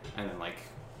 and then like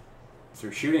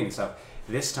through shooting and stuff.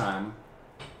 This time,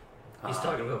 He's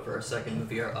talking about for our second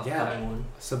movie, our upcoming yeah. one.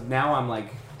 So now I'm like,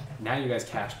 now you guys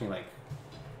catch me like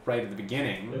right at the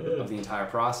beginning of the entire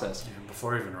process, Yeah,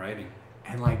 before even writing.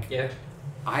 and like Yeah,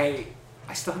 I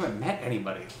still haven't met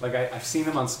anybody. Like I've seen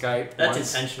them on Skype. that's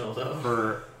once intentional though.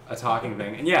 for a talking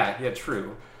thing, and yeah,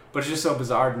 true. But it's just so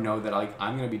bizarre to know that like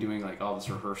I'm gonna be doing like all this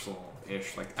rehearsal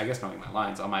ish, like I guess knowing my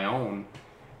lines on my own,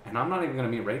 and I'm not even gonna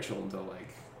meet Rachel until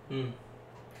like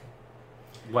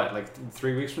what, like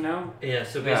 3 weeks from now? Yeah,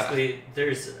 so Yeah. basically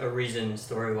there's a reason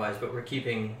story-wise, but we're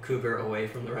keeping Cougar away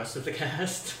from the rest of the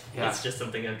cast. Yeah. It's just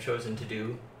something I've chosen to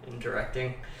do in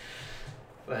directing.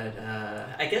 But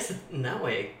I guess in that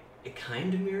way it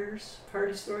kind of mirrors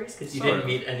Party Stories because you Sort didn't of.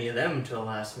 meet any of them until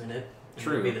last minute. And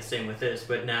True. It'll be the same with this,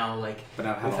 but now like But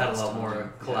I've we've had a this lot time. more Yeah.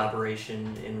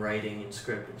 collaboration in writing and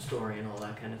script and story and all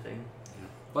that kind of thing.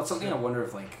 Well, it's something I wonder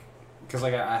if like, because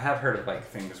like I have heard of like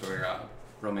things where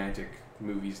romantic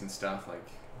movies and stuff like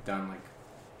done like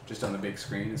just on the big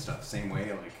screen and stuff. Same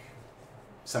way, like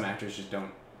some actors just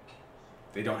don't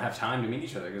have time to meet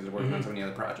each other because they're working on so many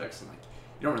other projects, and like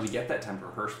you don't really get that time to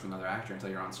rehearse with another actor until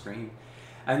you're on screen.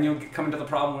 And you'll come into the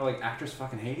problem where like actors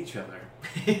fucking hate each other,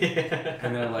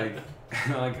 and they're like,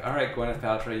 all right, Gwyneth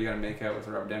Paltrow, you gotta make out with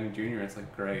Robert Downey Jr. It's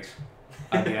like great.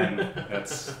 At the end,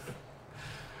 that's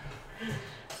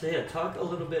So yeah, talk a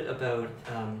little bit about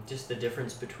just the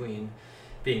difference between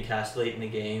being cast late in the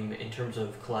game in terms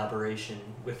of collaboration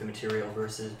with the material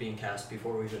versus being cast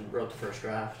before we even wrote the first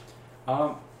draft.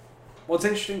 well, it's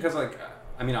interesting because like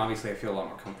I mean, obviously, I feel a lot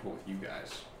more comfortable with you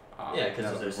guys. Yeah, 'cause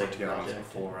now it's that their we've worked second together once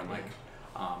project, before, and yeah. like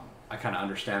I kind of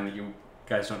understand that you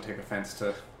guys don't take offense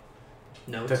to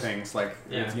Notes. things. Like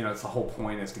Yeah. it's, it's the whole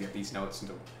point is to get these notes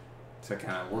and to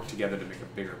kind of work together to make a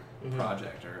bigger Mhm.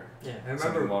 project or Yeah, I something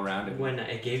remember well-rounded. when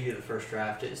I gave you the first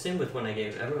draft. Same with when I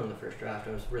gave everyone the first draft.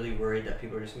 I was really worried that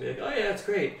people were just gonna be like, "Oh yeah, it's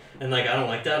great," and like I don't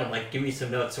like that. I'm like, "Give me some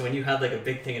notes." So when you had like a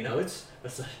big thing of notes, I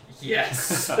was like,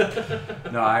 "Yes."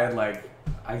 No,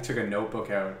 I took a notebook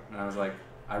out and I was like,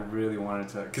 I really wanted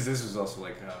to, because this was also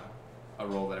like a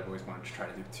role that I've always wanted to try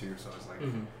to do too. So I was like,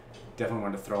 Mhm. definitely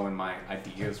wanted to throw in my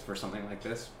ideas for something like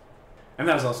this. And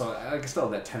that was also, I still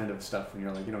have that tentative stuff when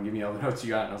you're like, give me all the notes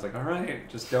you got. And I was like, all right,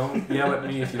 just don't yell at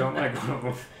me if you don't like one of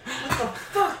them.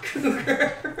 What the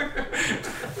fuck?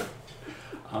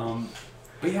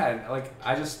 But yeah, like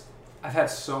I've had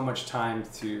so much time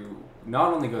to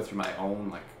not only go through my own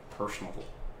like personal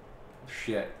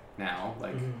shit now,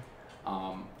 like,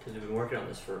 Because we've been working on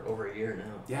this for over a year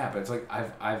now. yeah, but it's like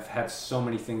I've had so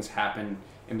many things happen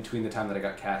in between the time that I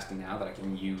got cast and now that I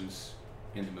can use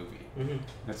in the movie.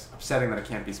 Mm-hmm. It's upsetting that I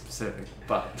can't be specific,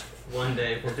 but One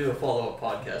day we'll do a follow-up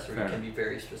podcast where Fair. we can be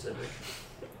very specific.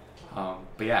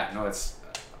 but yeah, no, it's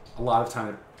a lot of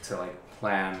time to like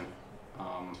plan.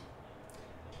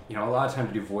 A lot of time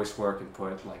to do voice work and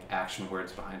put like action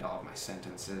words behind all of my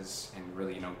sentences and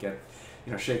really, get,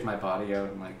 shake my body out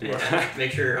and like do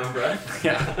Make sure you're on breath.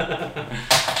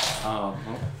 yeah.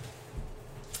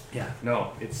 Yeah.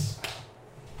 No,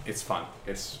 it's fun.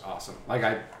 It's awesome. Like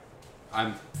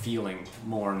I'm feeling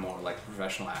more and more like a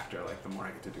professional actor. Like the more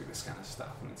I get to do this kind of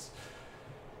stuff, and it's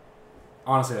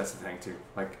honestly that's the thing too.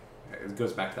 Like it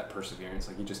goes back to that perseverance.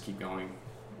 Like you just keep going,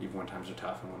 even when times are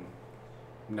tough and when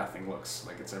nothing looks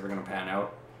like it's ever gonna pan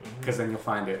out. Because then you'll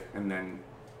find it, and then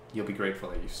you'll be grateful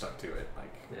that you stuck to it.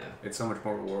 Like Yeah. it's so much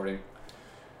more rewarding.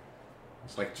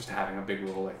 It's like just having a big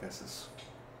role like this is.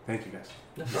 Thank you guys.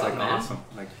 No It's problem, like man. awesome.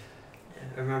 Like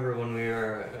I remember when we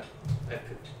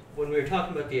were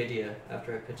talking about the idea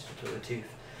after I pitched it to Latif,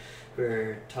 we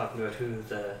were talking about who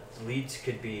the leads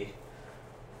could be,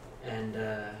 and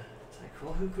it's like,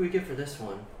 well, who could we get for this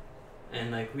one? And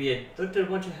like we had looked at a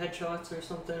bunch of headshots or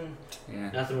something.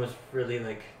 Yeah. Nothing was really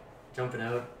like jumping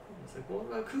out. It's like, well,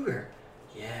 what about Cougar?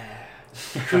 Yeah,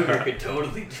 Cougar could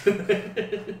totally do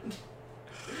it.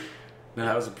 no,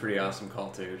 that was a pretty awesome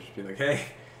call too. Just be like, hey,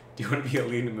 do you want to be a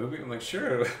lead in a movie? I'm like,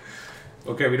 sure.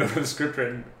 Okay, we don't have a script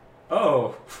written.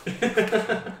 Oh.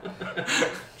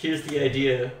 Here's the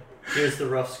idea. Here's the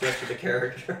rough sketch of the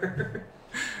character.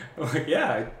 I'm like,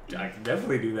 yeah, I can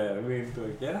definitely do that. I mean,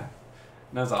 like, yeah.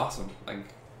 And that's awesome. Like,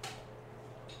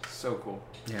 so cool.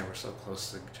 Yeah, we're so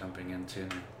close to jumping into.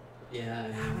 Yeah,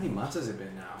 I How mean, many months has it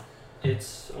been now?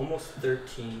 It's almost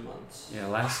 13 months. Yeah,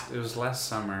 it was last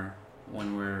summer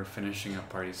when we were finishing up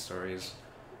Party Stories.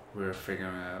 We were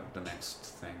figuring out the next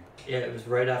thing. Yeah, it was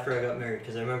right after I got married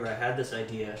because I remember I had this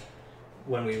idea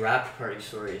when we wrapped Party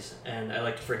Stories, and I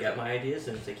like to forget my ideas,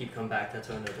 and if they keep coming back, that's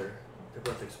when they're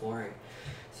worth exploring.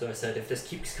 So I said, if this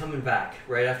keeps coming back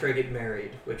right after I get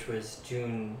married, which was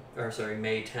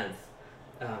May 10th,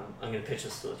 I'm going to pitch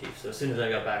this to Latif. So as soon as I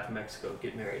got back from Mexico,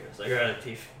 get married, I was like, all right,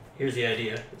 Latif, here's the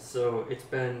idea. So it's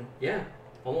been,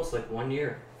 almost like 1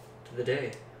 year to the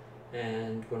day.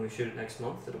 And when we shoot it next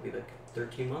month, it'll be like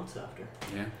 13 months after.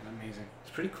 Yeah, Amazing.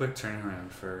 it's pretty quick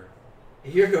turnaround for A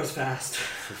year goes fast.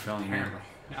 film. Apparently.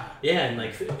 Yeah, and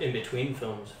like in between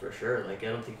films for sure. Like I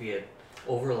don't think we had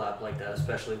overlap like that,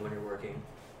 especially when you're working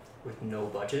with no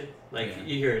budget. Like Yeah.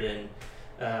 you hear it in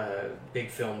big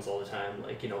films all the time.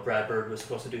 Like Brad Bird was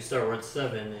supposed to do Star Wars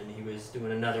 7, and he was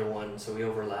doing another one, so we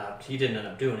overlapped. He didn't end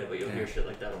up doing it, but you'll hear shit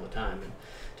like that all the time. And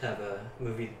to have a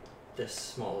movie this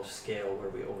small of scale where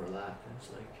we overlap, it's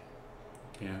like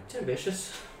it's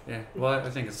ambitious. Yeah. Well, I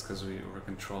think it's because we were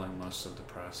controlling most of the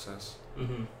process.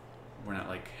 Mm-hmm. We're not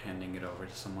like handing it over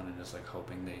to someone and just like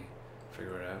hoping they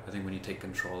figure it out. I think when you take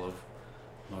control of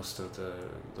most of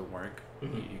the work,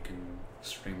 Mm-hmm. you can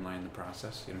streamline the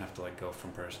process. You don't have to like go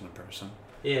from person to person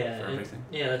Yeah, for and- everything.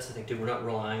 yeah, that's the thing too. We're not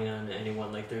relying on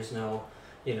anyone. Like, there's no,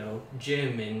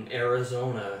 Jim in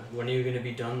Arizona. When are you going to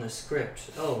be done the script?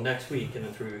 Oh, next week, and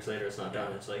then 3 weeks later, it's not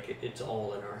done. It's like it's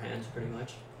all in our hands, pretty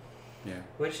much. Yeah.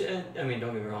 Which, I mean,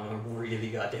 don't get me wrong, I'm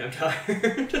really goddamn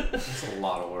tired, That's a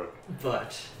lot of work.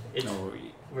 but it's No,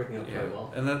 working out quite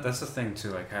well. And that's the thing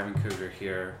too. Like having Cougar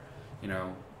here,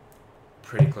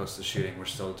 pretty close to shooting. We're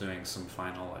still doing some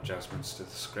final adjustments to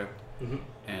the script. Mm-hmm.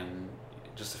 And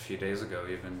just a few days ago,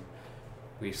 even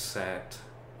we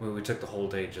took the whole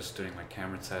day just doing like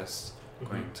camera tests,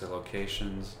 going to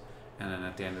locations, and then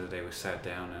at the end of the day, we sat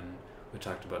down and we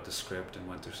talked about the script and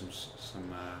went through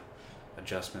some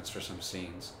adjustments for some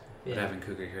scenes. Yeah. But having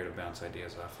Cougar here to bounce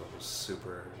ideas off of was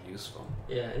super useful.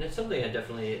 Yeah, and it's something I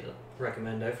definitely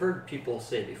recommend. I've heard people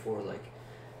say before, like,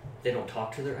 they don't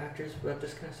talk to their actors about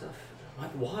this kind of stuff. I'm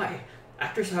like, why?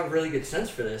 Actors have really good sense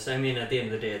for this. I mean, at the end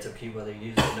of the day, it's up to you whether you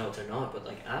use the notes or not, but,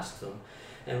 like, ask them.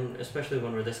 And especially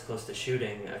when we're this close to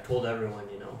shooting, I've told everyone,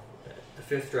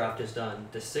 the 5th draft is done.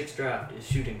 The 6th draft is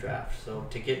shooting draft. So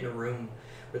to get in a room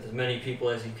with as many people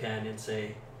as you can and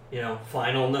say,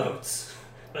 final notes.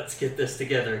 Let's get this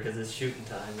together because it's shooting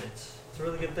time. It's a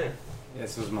really good thing. Yeah,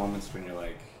 it's those moments when you're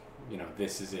like,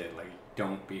 this is it. Like,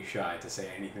 don't be shy to say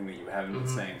anything that you haven't been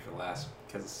saying for the last,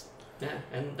 because... Yeah,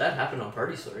 and that happened on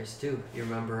Party Stories too. You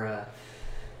remember,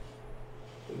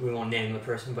 we won't name the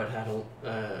person, but had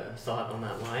a thought on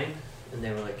that line, and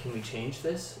they were like, can we change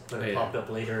this? But it popped up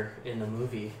later in the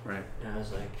movie. Right. And I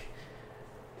was like,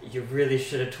 you really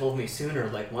should have told me sooner,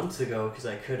 like months ago, because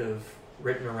I could have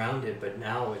written around it, but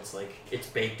now it's like, it's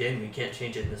baked in. We can't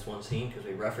change it in this one scene because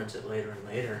we reference it later and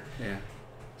later. Yeah.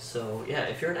 So, yeah,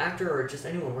 if you're an actor or just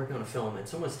anyone working on a film and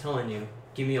someone's telling you,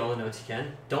 give me all the notes you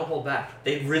can, don't hold back.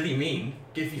 They really mean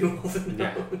give you all the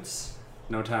notes.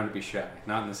 No time to be shy.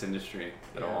 Not in this industry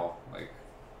at Yeah. all. Like,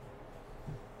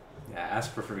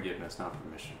 ask for forgiveness, not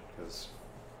permission, because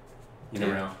you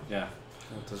never know. Yeah.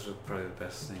 Those are probably the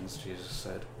best things Jesus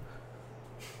said.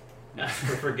 Ask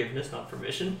for forgiveness, not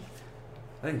permission.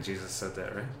 I think Jesus said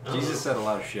that, right? Jesus said a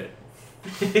lot of shit.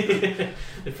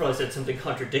 They probably said something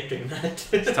contradicting that.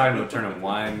 He's talking about turning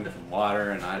wine from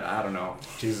water, and I don't know.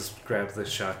 Jesus grabbed the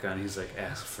shotgun. He's like,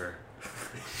 ask for.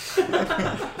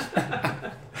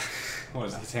 What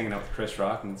is he's hanging out with Chris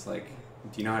Rock, and it's like,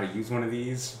 do you know how to use one of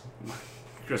these?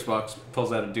 Chris Rock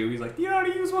pulls out a do. He's like, do you know how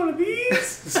to use one of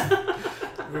these?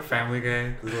 Remember Family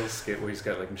Guy? The little skit where he's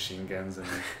got like machine guns and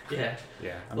Yeah.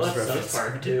 yeah. I'm Well, just that's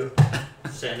South referencing. Park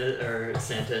too.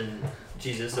 Santa and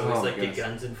Jesus always Oh, like goodness. get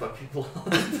guns and fuck people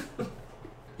up.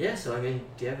 Yeah, so I mean,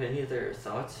 do you have any other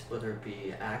thoughts, whether it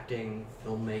be acting,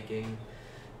 filmmaking,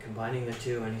 combining the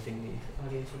two, anything the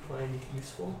audience would find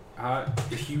useful?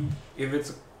 If it's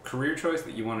a career choice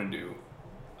that you want to do,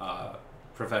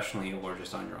 professionally or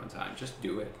just on your own time, just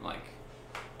do it. Like,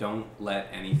 don't let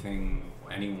anyone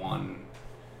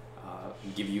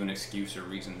give you an excuse or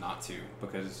reason not to,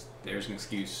 because there's an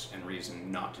excuse and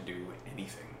reason not to do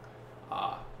anything.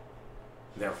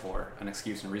 Therefore, an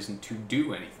excuse and reason to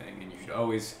do anything, and you should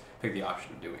always pick the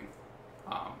option of doing,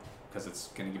 because it's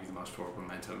going to give you the most forward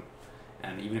momentum.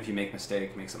 And even if you make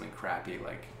something crappy,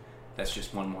 like, that's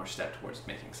just one more step towards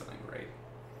making something great.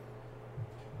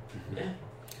 Yeah.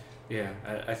 Yeah,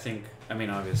 I think, I mean,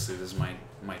 obviously this is my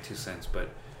 2 cents, but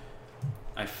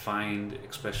I find,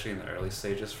 especially in the early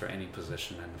stages for any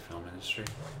position in the film industry,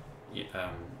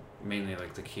 mainly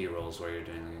like the key roles where you're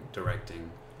doing like, directing,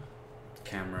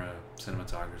 camera,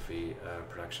 cinematography,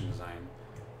 production design,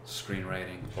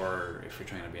 screenwriting, or if you're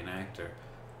trying to be an actor,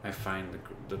 I find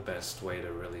the best way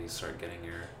to really start getting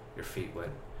your feet wet.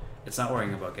 It's not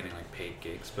worrying about getting like paid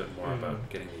gigs, but more about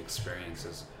getting the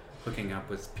experiences, hooking up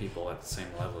with people at the same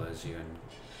level as you and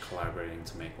collaborating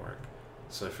to make work.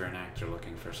 So if you're an actor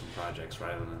looking for some projects,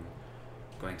 rather than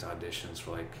going to auditions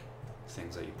for like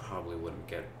things that you probably wouldn't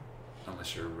get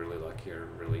unless you're really lucky or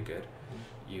really good,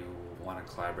 you want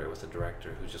to collaborate with a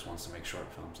director who just wants to make short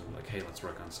films and like, hey, let's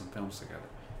work on some films together.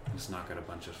 And just knock out a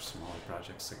bunch of smaller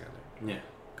projects together. Yeah.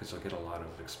 Because you'll get a lot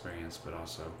of experience, but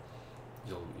also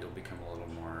you'll become a little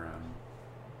more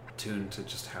tuned to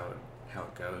just how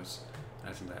it goes.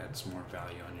 And I think that adds more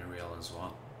value on your reel as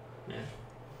well. Yeah.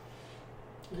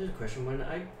 There's a question. When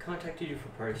I contacted you for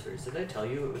Party Stories, did I tell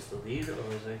you it was the lead, or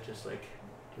was I just like,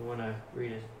 do you want to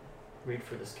read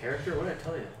for this character? What did I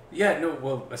tell you? Yeah, no,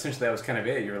 well, essentially that was kind of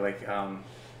it. You were like,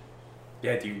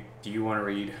 yeah, do you want to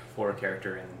read for a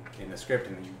character in the script?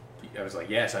 And I was like,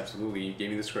 yes, absolutely. You gave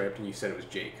me the script, and you said it was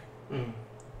Jake.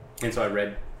 And so I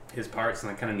read his parts,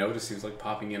 and I kind of noticed he was like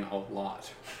popping in a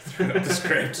lot throughout the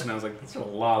script, and I was like, that's a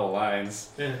lot of lines.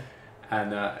 Yeah.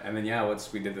 And then yeah,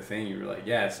 once we did the thing, you were like,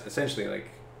 yeah, it's essentially like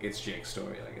it's Jake's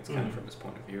story, like it's kind of from his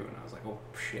point of view, and I was like, oh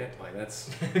shit, like that's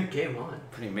game on.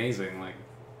 Pretty amazing, like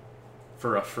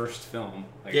for a first film.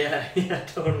 Like, yeah,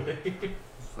 totally.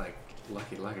 It's like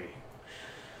lucky.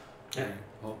 Yeah.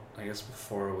 Well, I guess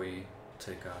before we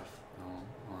take off,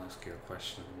 I'll ask you a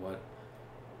question. What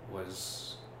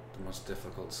was the most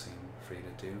difficult scene for you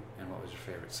to do, and what was your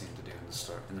favorite scene to do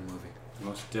in the movie? The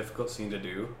most difficult scene to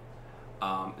do.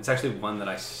 It's actually one that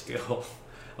I still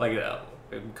like.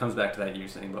 It comes back to that you were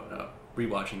saying about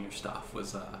rewatching your stuff.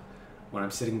 Was when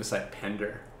I'm sitting beside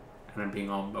Pender and I'm being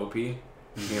all mopey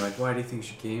and being like, "Why do you think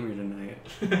she came here tonight?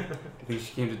 Do you think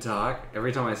she came to talk?"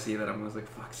 Every time I see that, I'm always like,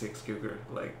 "Fuck sakes, Cougar!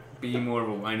 Like, be more of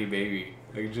a whiny baby.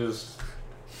 Like, just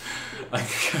like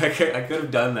I could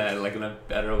have done that like in a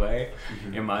better way,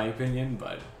 in my opinion."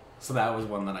 But so that was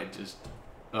one that I just,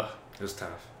 it was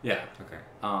tough. Yeah. Okay.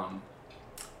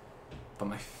 But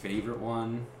my favorite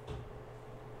one,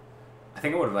 I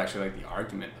think I would have actually liked the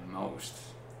argument the most.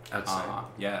 Outside.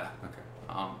 Yeah. Okay.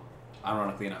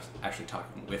 Ironically enough, actually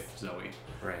talking with Zoe.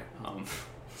 Right.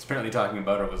 Apparently talking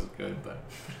about her wasn't good,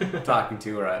 but talking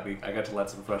to her, I got to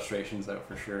let some frustrations out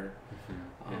for sure.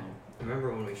 Yeah. I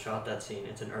remember when we shot that scene,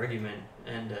 it's an argument,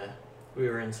 and we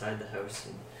were inside the house,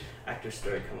 and actors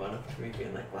started coming up to me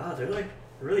being like, wow, they're like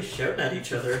really shouting at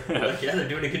each other. Like, yeah, they're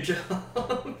doing a good job.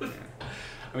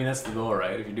 I mean, that's the goal,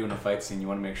 right? If you're doing a fight scene, you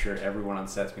want to make sure everyone on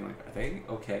set's being like, are they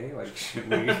okay? Like, should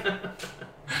we?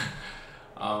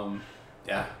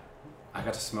 Yeah. I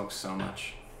got to smoke so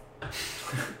much.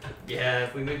 Yeah,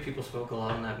 we made people smoke a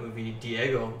lot in that movie.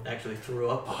 Diego actually threw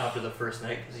up after the first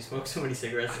night because he smoked so many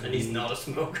cigarettes, and he's not a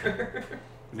smoker.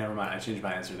 Never mind, I changed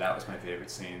my answer. That was my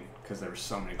favorite scene because there were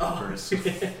so many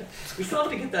bloopers. We still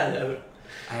have to get that out.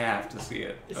 I have to see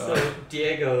it. So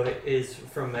Diego is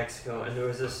from Mexico, and there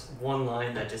was this one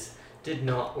line that just did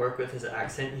not work with his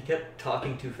accent. He kept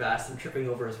talking too fast and tripping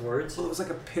over his words. Well, it was like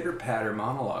a pitter-patter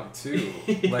monologue too.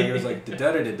 Like it was like da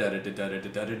da da da da da da da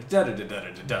da da da da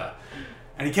da da,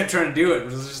 and he kept trying to do it. It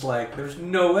was just like there's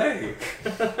no way.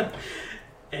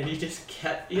 And he just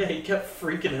kept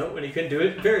freaking out when he couldn't do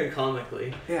it, very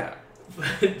comically. Yeah.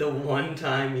 But the one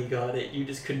time he got it, you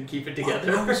just couldn't keep it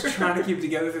together. I was trying to keep it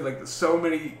together through like so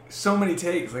many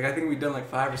takes. Like I think we'd done like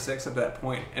 5 or 6 at that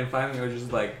point, and finally I was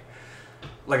just like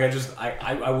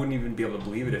I wouldn't even be able to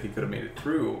believe it if he could have made it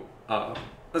through.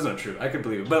 That's not true. I could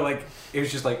believe it, but like it was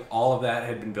just like all of that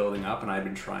had been building up, and I'd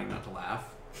been trying not to laugh.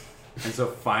 And so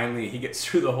finally he gets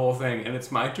through the whole thing, and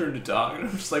it's my turn to talk, and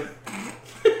I'm just like,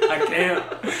 I can't.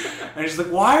 And he's like,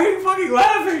 why are you fucking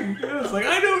laughing? And I was like,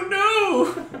 I don't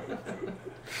know.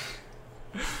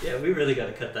 Yeah, we really got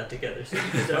to cut that together soon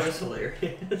because that was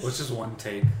hilarious. Well, it's just one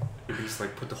take. You can just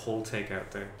like put the whole take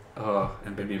out there. Oh,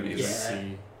 and maybe you Yeah.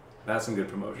 see. That's some good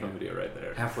promotional video right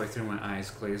there. Halfway through, my eyes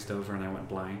glazed over and I went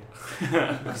blind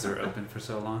because they were open for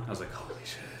so long. I was like, holy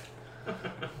shit.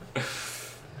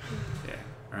 Yeah.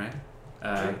 All right.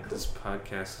 Okay, cool. This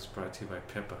podcast is brought to you by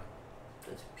Pippa.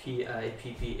 That's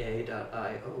PIPPA.io.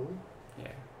 Yeah.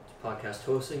 It's a podcast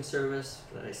hosting service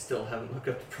that I still haven't looked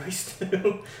up the price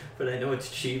to, but I know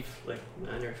it's cheap, like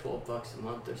 $9 or $12 a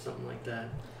month or something like that.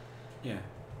 Yeah.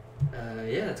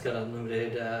 Yeah, it's got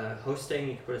unlimited hosting.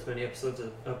 You can put as many episodes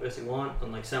up as you want,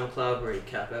 unlike SoundCloud where you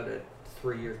cap out at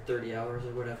 3 or 30 hours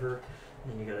or whatever,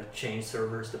 and then you gotta change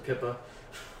servers to Pippa.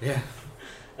 Yeah.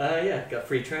 Yeah, got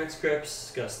free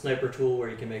transcripts, got a sniper tool where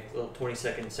you can make little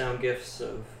 20-second sound gifs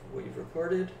of what you've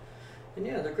recorded. And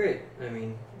yeah, they're great. I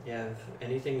mean, you have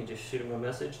anything, you just shoot them a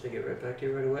message, they get right back to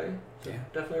you right away. So Yeah.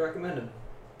 definitely recommend them.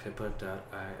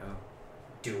 Pippa.io.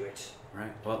 Do it.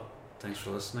 Right. Well, thanks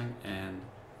for listening, and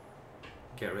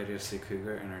get ready to see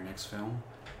Cougar in our next film,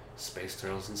 Space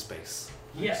Turtles in Space.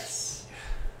 Yes.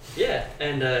 Yeah,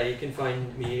 and you can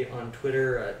find me on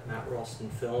Twitter at Matt Ralston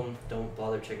Film. Don't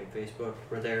bother checking Facebook.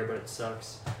 We're there, but it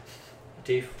sucks.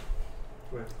 Latif,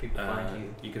 where can people find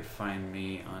you? You could find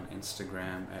me on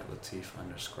Instagram at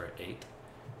Latif_8,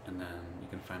 and then you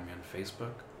can find me on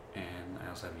Facebook, and I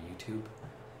also have a YouTube.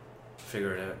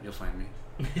 Figure it out, you'll find me.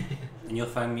 And you'll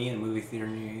find me in a movie theater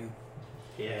near you.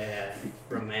 Yeah,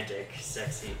 romantic,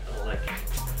 sexy, electric.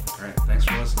 Alright, thanks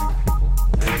for listening.